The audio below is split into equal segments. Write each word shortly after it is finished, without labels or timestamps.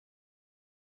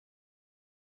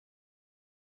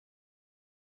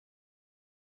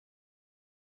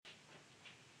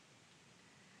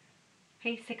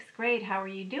Hey, 6th grade, how are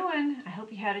you doing? I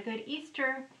hope you had a good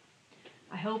Easter.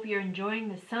 I hope you're enjoying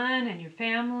the sun and your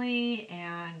family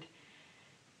and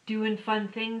doing fun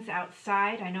things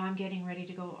outside. I know I'm getting ready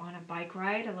to go on a bike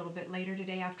ride a little bit later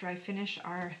today after I finish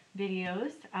our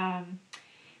videos.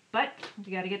 But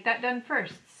we got to get that done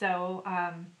first. So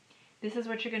this is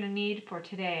what you're going to need for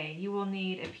today. You will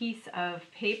need a piece of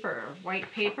paper.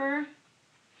 White paper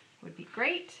would be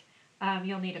great.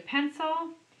 You'll need a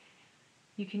pencil.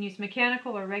 You can use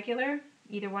mechanical or regular.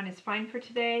 Either one is fine for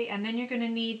today. And then you're going to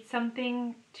need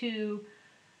something to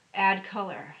add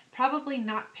color. Probably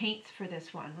not paints for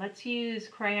this one. Let's use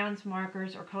crayons,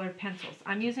 markers, or colored pencils.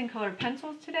 I'm using colored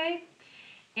pencils today.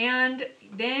 And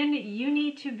then you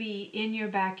need to be in your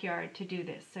backyard to do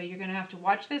this. So you're going to have to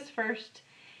watch this first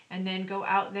and then go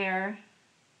out there,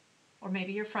 or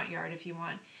maybe your front yard if you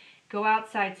want. Go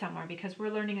outside somewhere because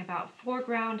we're learning about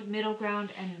foreground, middle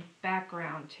ground, and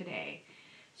background today.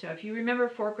 So if you remember,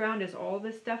 foreground is all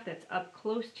the stuff that's up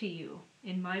close to you.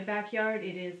 In my backyard,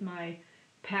 it is my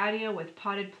patio with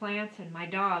potted plants and my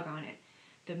dog on it.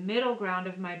 The middle ground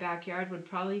of my backyard would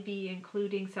probably be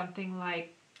including something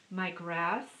like my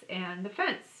grass and the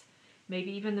fence.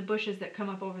 Maybe even the bushes that come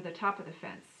up over the top of the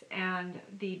fence. And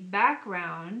the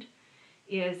background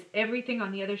is everything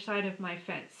on the other side of my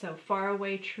fence. So far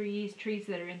away trees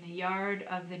that are in the yard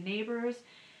of the neighbors.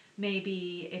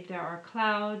 Maybe if there are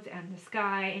clouds and the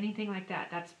sky, anything like that,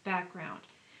 that's background.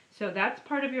 So that's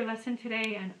part of your lesson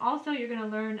today. And also you're going to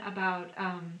learn about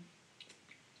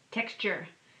texture.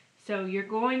 So you're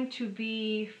going to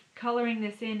be coloring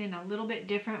this in a little bit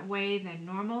different way than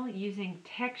normal, using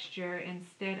texture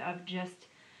instead of just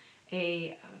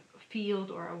a field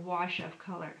or a wash of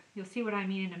color. You'll see what I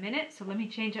mean in a minute. So let me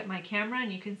change up my camera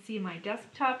and you can see my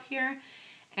desktop here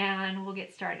and we'll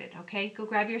get started. Okay, go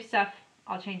grab your stuff.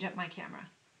 I'll change up my camera.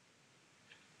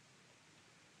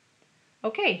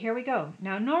 Okay, here we go.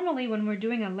 Now normally when we're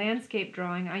doing a landscape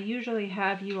drawing, I usually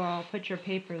have you all put your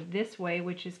paper this way,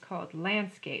 which is called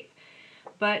landscape.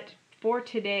 But for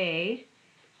today,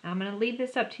 I'm going to leave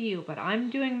this up to you, but I'm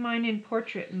doing mine in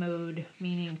portrait mode,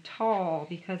 meaning tall,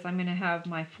 because I'm going to have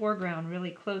my foreground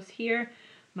really close here,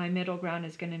 my middle ground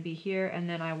is going to be here, and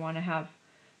then I want to have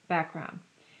background.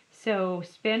 So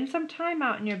spend some time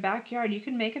out in your backyard. You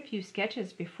can make a few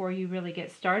sketches before you really get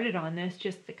started on this,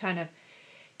 just to kind of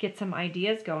get some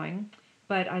ideas going.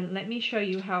 But let me show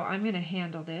you how I'm going to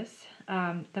handle this.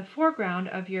 The foreground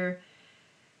of your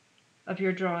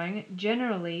drawing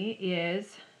generally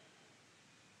is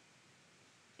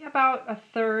about a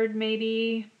third,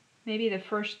 maybe the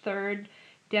first third,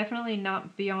 definitely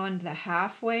not beyond the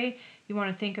halfway. You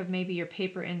want to think of maybe your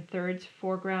paper in thirds: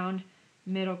 foreground,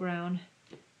 middle ground,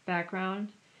 background,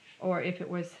 or if it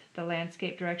was the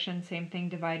landscape direction, same thing,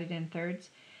 divided in thirds.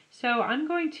 So I'm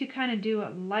going to kind of do a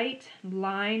light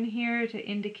line here to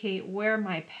indicate where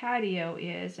my patio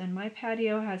is, and my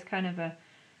patio has kind of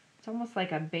it's almost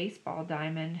like a baseball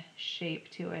diamond shape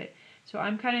to it. So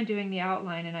I'm kind of doing the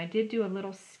outline, and I did do a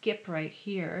little skip right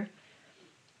here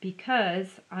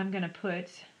because I'm going to put,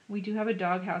 we do have a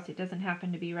doghouse. It doesn't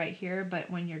happen to be right here, but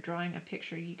when you're drawing a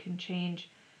picture, you can change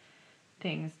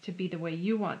things to be the way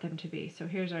you want them to be. So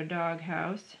here's our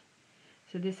doghouse.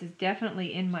 So this is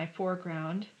definitely in my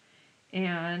foreground,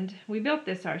 and we built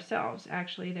this ourselves.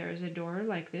 Actually, there's a door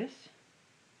like this.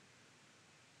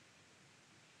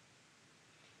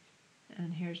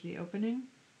 And here's the opening.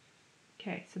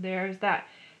 Okay, so there's that.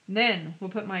 Then we'll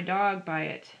put my dog by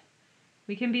it.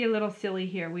 We can be a little silly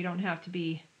here. We don't have to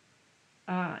be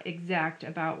exact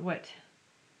about what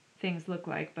things look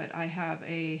like, but I have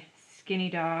a skinny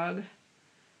dog.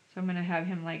 So I'm going to have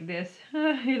him like this.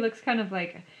 He looks kind of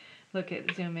like, look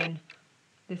at, zoom in.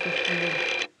 This is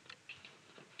weird.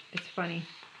 It's funny.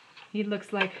 He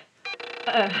looks like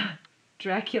a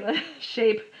Dracula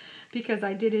shape because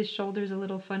I did his shoulders a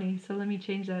little funny. So let me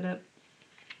change that up.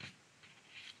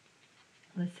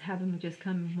 Let's have him just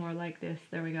come more like this.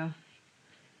 There we go.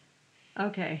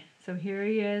 Okay, so here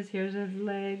he is. Here's his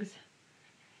legs.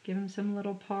 Give him some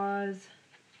little paws.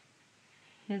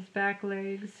 His back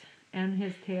legs and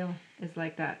his tail is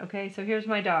like that. Okay, so here's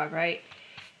my dog, right?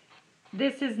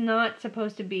 This is not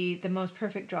supposed to be the most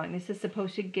perfect drawing. This is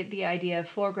supposed to get the idea of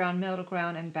foreground, middle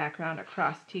ground, and background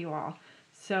across to you all.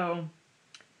 So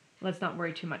let's not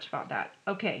worry too much about that.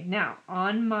 Okay, now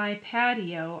on my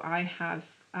patio, I have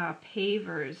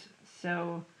pavers,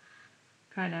 so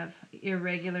kind of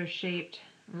irregular shaped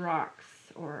rocks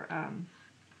or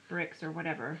bricks or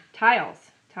whatever.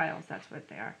 Tiles, that's what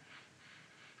they are.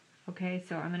 Okay,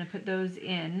 so I'm going to put those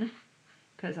in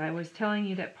because I was telling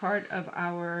you that part of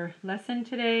our lesson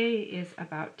today is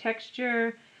about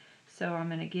texture. So I'm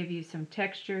going to give you some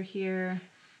texture here.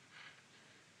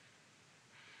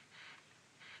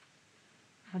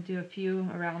 I'll do a few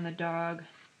around the dog,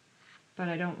 but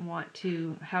I don't want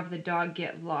to have the dog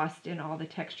get lost in all the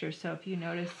texture. So if you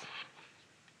notice,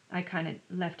 I kind of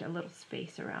left a little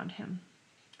space around him.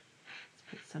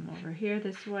 Let's put some over here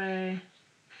this way.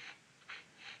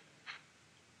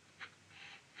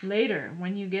 Later,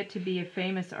 when you get to be a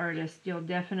famous artist, you'll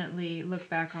definitely look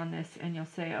back on this and you'll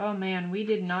say, oh man, we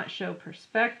did not show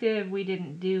perspective, we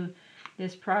didn't do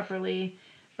this properly.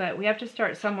 But we have to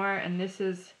start somewhere, and this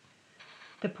is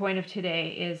the point of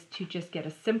today, is to just get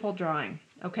a simple drawing.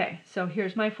 Okay, so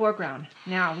here's my foreground.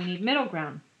 Now we need middle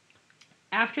ground.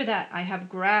 After that, I have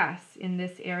grass in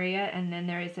this area, and then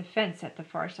there is a fence at the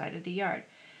far side of the yard.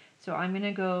 So I'm going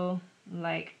to go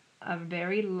like a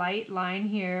very light line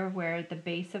here where the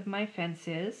base of my fence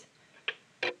is.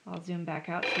 I'll zoom back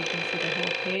out so you can see the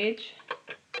whole page.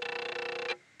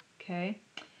 Okay,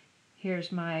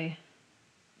 here's my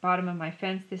bottom of my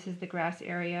fence. This is the grass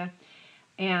area.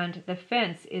 And the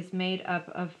fence is made up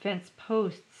of fence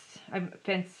posts,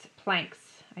 fence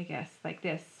planks, I guess, like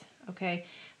this, okay?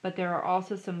 But there are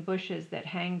also some bushes that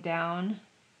hang down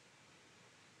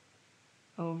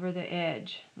over the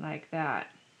edge, like that.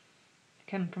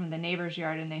 Come from the neighbor's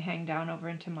yard and they hang down over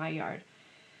into my yard.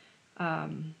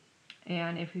 And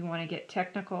if we want to get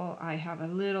technical, I have a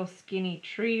little skinny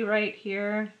tree right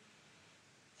here,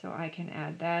 so I can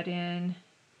add that in.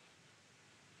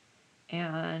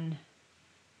 And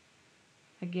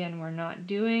again, we're not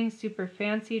doing super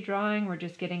fancy drawing, we're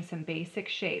just getting some basic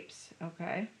shapes,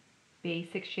 okay?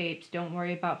 Basic shapes. Don't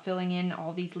worry about filling in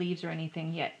all these leaves or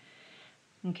anything yet.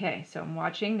 Okay, so I'm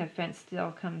watching, the fence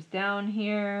still comes down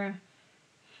here.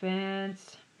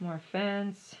 Fence, more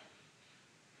fence,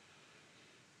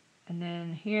 and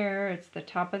then here it's the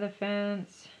top of the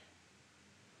fence,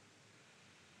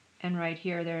 and right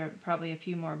here there are probably a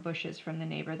few more bushes from the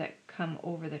neighbor that come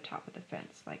over the top of the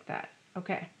fence like that.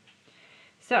 Okay,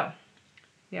 so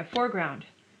we have foreground,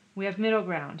 we have middle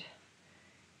ground,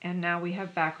 and now we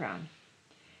have background.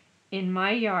 In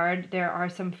my yard there are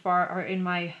some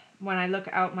when I look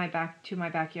out my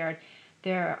backyard,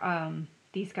 there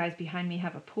these guys behind me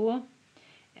have a pool,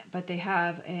 but they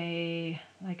have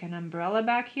like an umbrella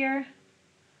back here,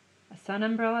 a sun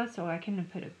umbrella, so I can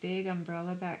put a big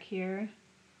umbrella back here,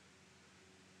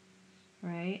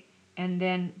 right? And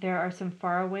then there are some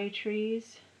faraway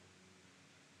trees.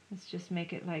 Let's just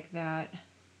make it like that.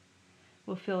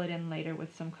 We'll fill it in later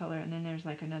with some color, and then there's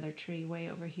like another tree way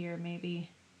over here maybe.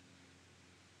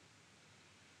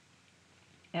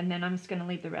 And then I'm just going to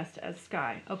leave the rest as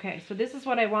sky. Okay, so this is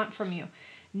what I want from you.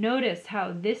 Notice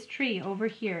how this tree over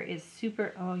here is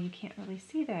super, oh, you can't really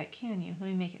see that, can you? Let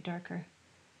me make it darker.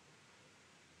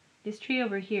 This tree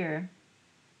over here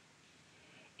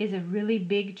is a really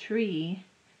big tree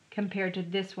compared to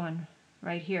this one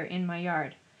right here in my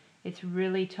yard. It's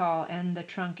really tall and the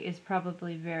trunk is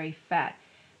probably very fat.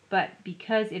 But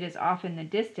because it is off in the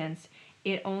distance,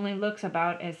 it only looks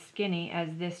about as skinny as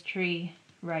this tree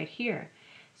right here.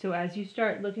 So as you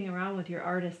start looking around with your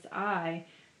artist's eye,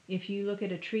 if you look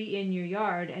at a tree in your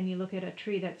yard and you look at a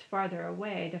tree that's farther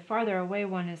away, the farther away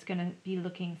one is going to be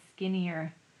looking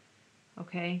skinnier.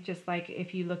 Okay, just like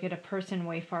if you look at a person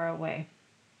way far away,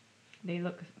 they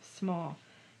look small,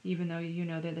 even though you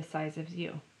know they're the size of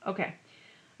you. Okay,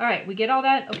 all right, we get all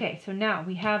that? Okay, so now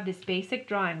we have this basic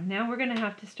drawing. Now we're going to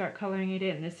have to start coloring it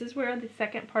in. This is where the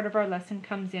second part of our lesson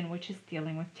comes in, which is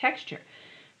dealing with texture.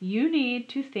 You need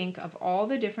to think of all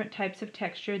the different types of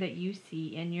texture that you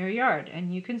see in your yard.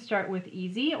 And you can start with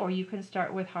easy or you can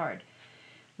start with hard.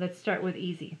 Let's start with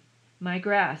easy. My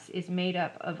grass is made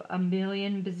up of a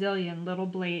million bazillion little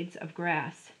blades of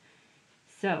grass.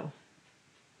 So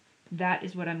that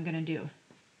is what I'm going to do.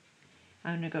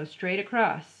 I'm going to go straight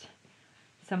across.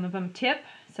 Some of them tip,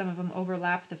 some of them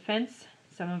overlap the fence,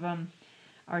 some of them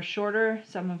are shorter,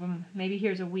 some of them, maybe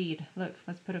here's a weed. Look,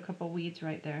 let's put a couple weeds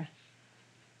right there.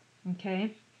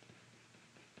 Okay,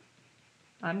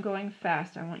 I'm going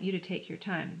fast. I want you to take your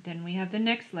time. Then we have the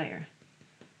next layer,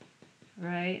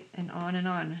 right? And on and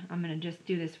on. I'm going to just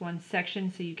do this one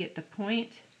section so you get the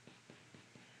point.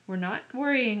 We're not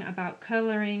worrying about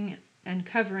coloring and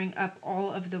covering up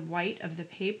all of the white of the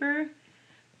paper.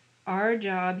 Our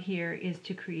job here is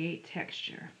to create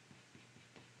texture.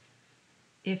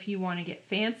 If you want to get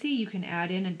fancy, you can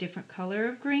add in a different color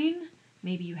of green.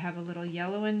 Maybe you have a little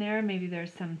yellow in there. Maybe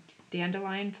there's some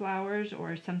dandelion flowers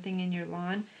or something in your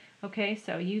lawn. Okay,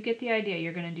 so you get the idea.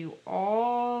 You're going to do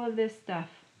all of this stuff,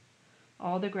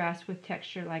 all the grass with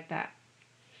texture like that.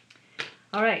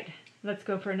 All right, let's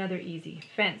go for another easy.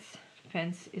 Fence.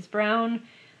 Fence is brown,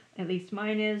 At least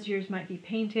mine is. Yours might be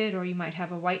painted, or you might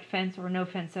have a white fence or no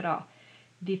fence at all.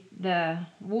 The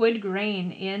wood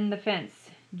grain in the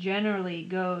fence generally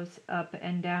goes up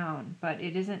and down, but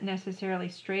it isn't necessarily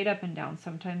straight up and down.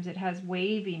 Sometimes it has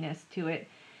waviness to it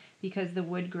because the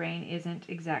wood grain isn't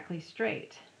exactly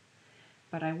straight.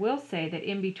 But I will say that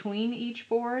in between each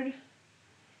board,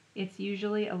 it's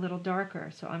usually a little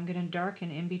darker. So I'm going to darken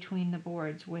in between the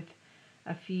boards with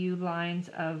a few lines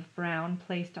of brown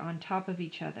placed on top of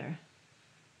each other.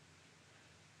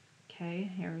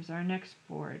 Okay, here's our next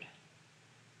board.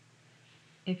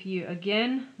 If you,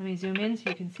 again, let me zoom in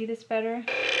so you can see this better.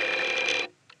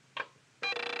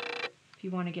 If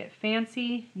you want to get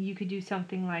fancy, you could do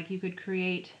something like you could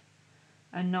create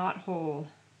a knot hole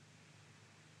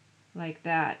like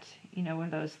that. You know, one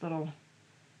of those little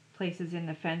places in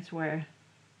the fence where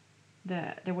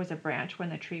there was a branch when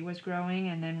the tree was growing,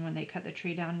 and then when they cut the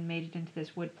tree down and made it into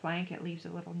this wood plank, it leaves a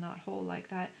little knot hole like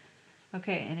that.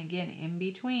 Okay, and again, in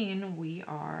between, we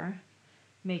are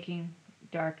making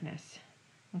darkness.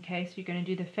 Okay, so you're going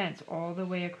to do the fence all the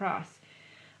way across.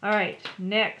 All right,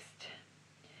 next,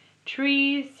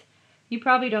 trees. You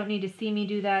probably don't need to see me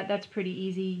do that. That's pretty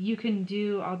easy. You can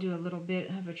do, I'll do a little bit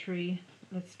of a tree.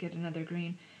 Let's get another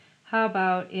green. How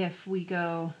about if we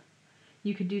go,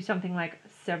 you could do something like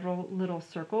several little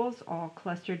circles all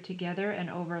clustered together and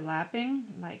overlapping,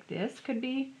 like this could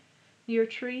be your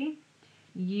tree.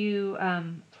 You,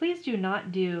 please do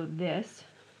not do this,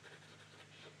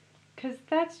 because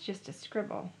that's just a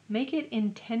scribble. Make it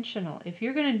intentional. If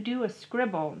you're going to do a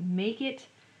scribble, make it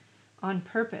on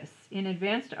purpose. In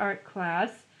advanced art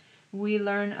class, we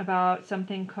learn about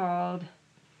something called,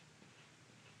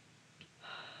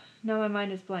 now my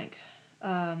mind is blank.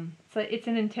 So it's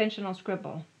an intentional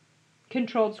scribble.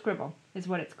 Controlled scribble is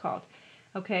what it's called.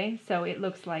 Okay, so it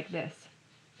looks like this.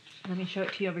 Let me show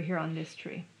it to you over here on this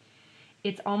tree.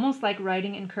 It's almost like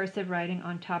writing in cursive writing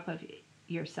on top of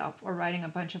yourself, or writing a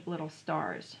bunch of little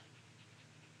stars.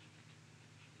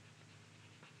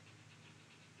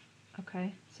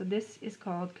 Okay, so this is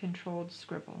called controlled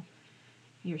scribble.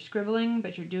 You're scribbling,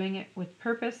 but you're doing it with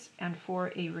purpose and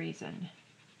for a reason.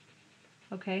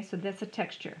 Okay, so that's a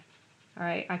texture. All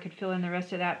right, I could fill in the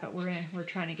rest of that, but we're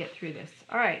trying to get through this.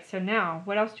 All right, so now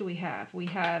what else do we have? We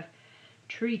have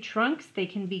tree trunks. They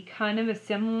can be kind of a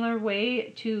similar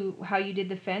way to how you did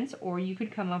the fence, or you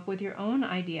could come up with your own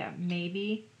idea.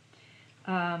 Maybe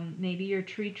your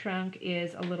tree trunk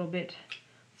is a little bit,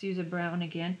 let's use a brown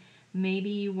again. Maybe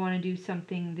you want to do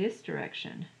something this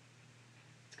direction.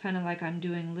 It's kind of like I'm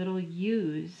doing little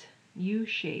U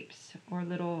shapes or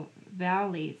little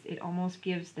valleys. It almost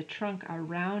gives the trunk a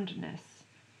roundness.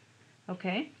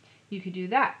 Okay, you could do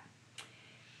that.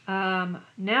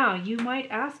 Now you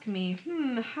might ask me,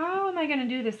 how am I going to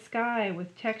do the sky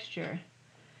with texture?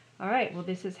 All right, well,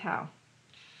 this is how.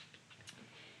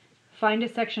 Find a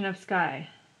section of sky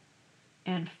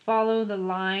and follow the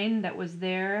line that was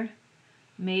there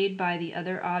made by the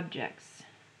other objects.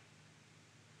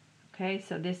 Okay,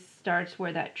 so this starts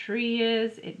where that tree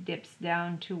is. It dips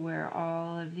down to where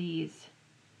all of these,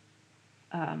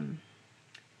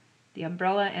 the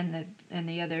umbrella and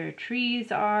the other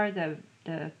trees are, the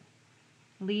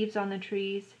leaves on the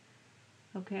trees.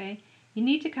 Okay, you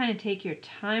need to kind of take your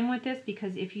time with this,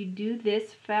 because if you do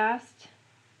this fast,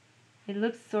 it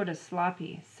looks sort of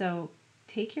sloppy. So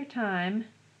take your time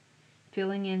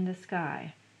filling in the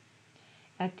sky.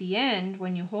 At the end,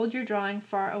 when you hold your drawing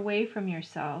far away from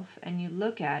yourself and you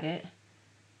look at it,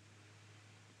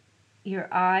 your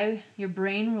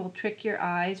brain will trick your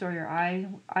eyes, or your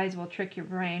eyes will trick your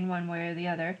brain, one way or the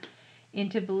other,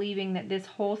 into believing that this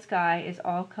whole sky is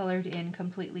all colored in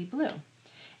completely blue,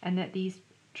 and that these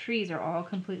trees are all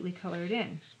completely colored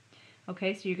in.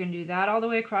 Okay, so you're going to do that all the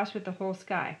way across with the whole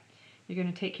sky. You're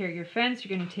going to take care of your fence,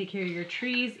 you're going to take care of your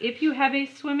trees. If you have a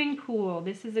swimming pool,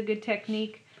 this is a good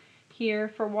technique here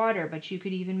for water, but you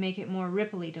could even make it more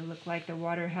ripply to look like the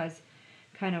water has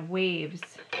kind of waves,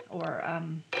 or I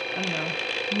don't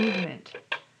know, movement.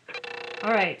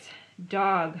 All right,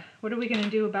 dog. What are we going to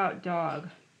do about dog?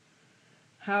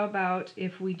 How about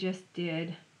if we just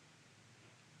did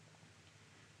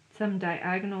some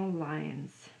diagonal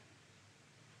lines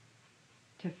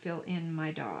to fill in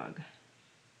my dog?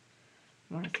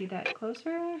 Want to see that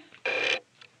closer?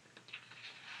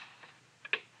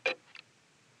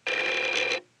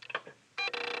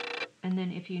 And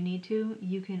then if you need to,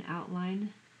 you can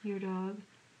outline your dog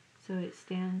so it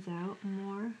stands out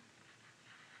more.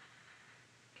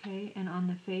 Okay, and on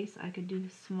the face I could do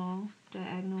small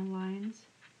diagonal lines.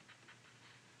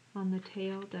 On the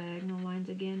tail, diagonal lines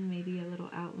again, maybe a little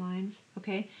outline.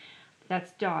 Okay,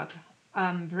 that's dog.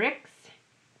 Bricks.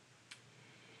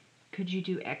 Could you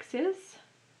do X's?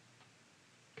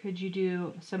 Could you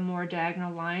do some more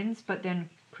diagonal lines, but then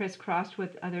crisscrossed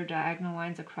with other diagonal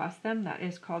lines across them? That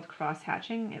is called cross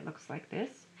hatching. It looks like this.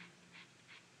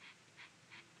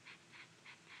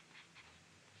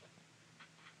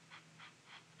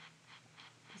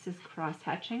 This is cross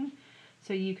hatching.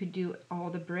 So you could do all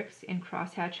the bricks in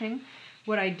cross hatching.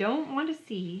 What I don't want to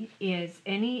see is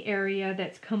any area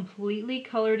that's completely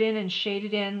colored in and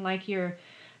shaded in like you're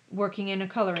working in a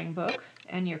coloring book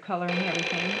and you're coloring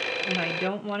everything. And I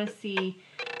don't want to see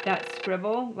that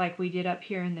scribble like we did up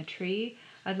here in the tree.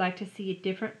 I'd like to see a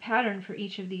different pattern for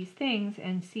each of these things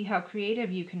and see how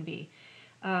creative you can be.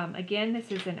 Again,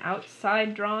 this is an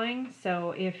outside drawing,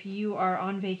 so if you are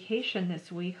on vacation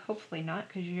this week, hopefully not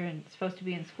because you're supposed to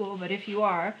be in school, but if you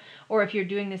are, or if you're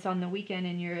doing this on the weekend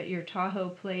and you're at your Tahoe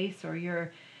place or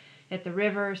you're at the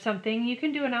river or something, you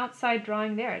can do an outside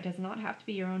drawing there. It does not have to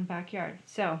be your own backyard.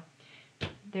 So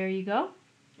there you go.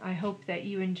 I hope that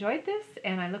you enjoyed this,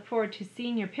 and I look forward to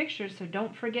seeing your pictures, so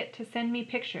don't forget to send me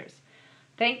pictures.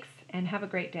 Thanks, and have a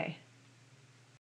great day.